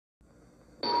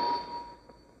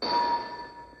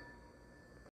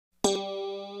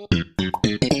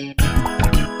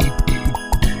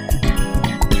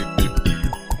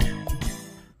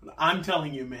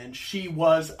telling you, man, she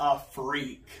was a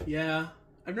freak. Yeah.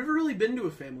 I've never really been to a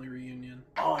family reunion.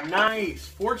 Oh, nice.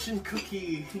 Fortune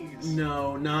cookies.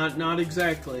 No, not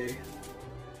exactly.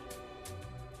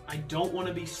 I don't want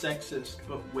to be sexist,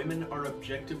 but women are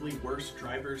objectively worse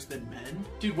drivers than men?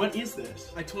 Dude, what is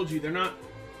this? I told you, they're not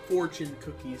fortune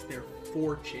cookies, they're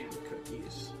 4chan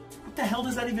cookies. What the hell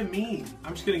does that even mean?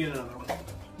 I'm just gonna get another one.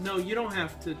 No, you don't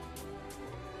have to.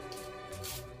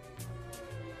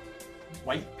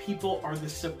 White people are the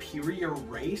superior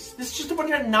race? This is just a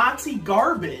bunch of Nazi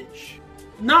garbage.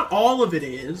 Not all of it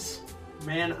is.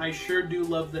 Man, I sure do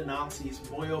love the Nazis.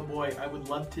 Boy, oh boy, I would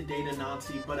love to date a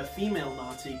Nazi, but a female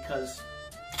Nazi, because...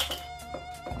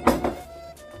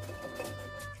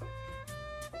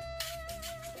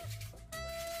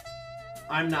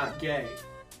 I'm not gay.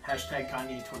 Hashtag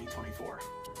Kanye 2024.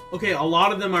 Okay, a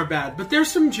lot of them are bad, but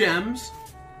there's some gems.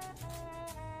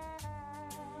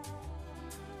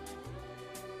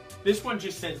 This one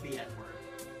just says the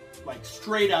N-word. Like,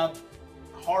 straight up,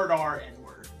 hard R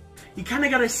N-word. You kind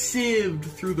of got to sieve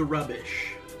through the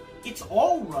rubbish. It's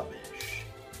all rubbish.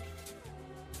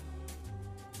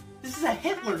 This is a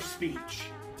Hitler speech.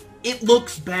 It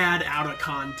looks bad out of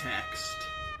context.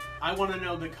 I want to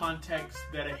know the context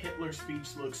that a Hitler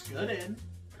speech looks good in.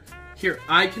 Here,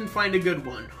 I can find a good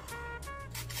one.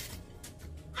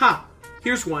 Ha!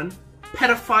 Here's one.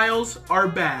 Pedophiles are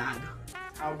bad.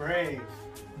 How brave.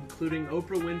 Including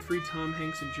Oprah Winfrey, Tom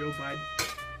Hanks, and Joe Biden.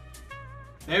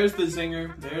 There's the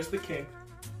zinger. There's the kick.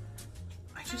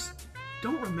 I just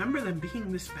don't remember them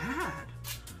being this bad.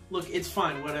 Look, it's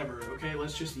fine. Whatever. Okay,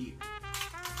 let's just eat.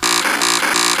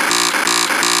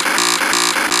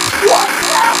 What's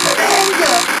happening?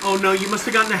 Oh no, you must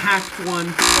have gotten a hacked one.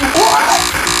 What?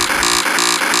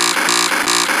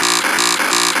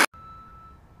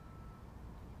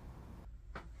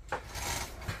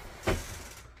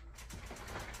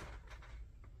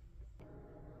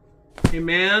 Hey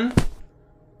man,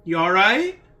 you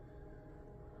alright?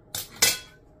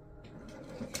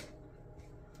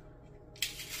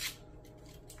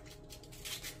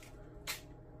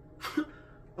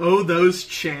 Oh, those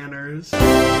channers. Wow,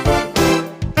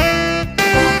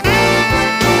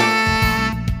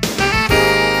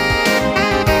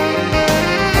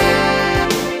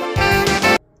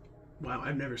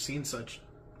 I've never seen such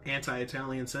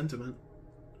anti-Italian sentiment.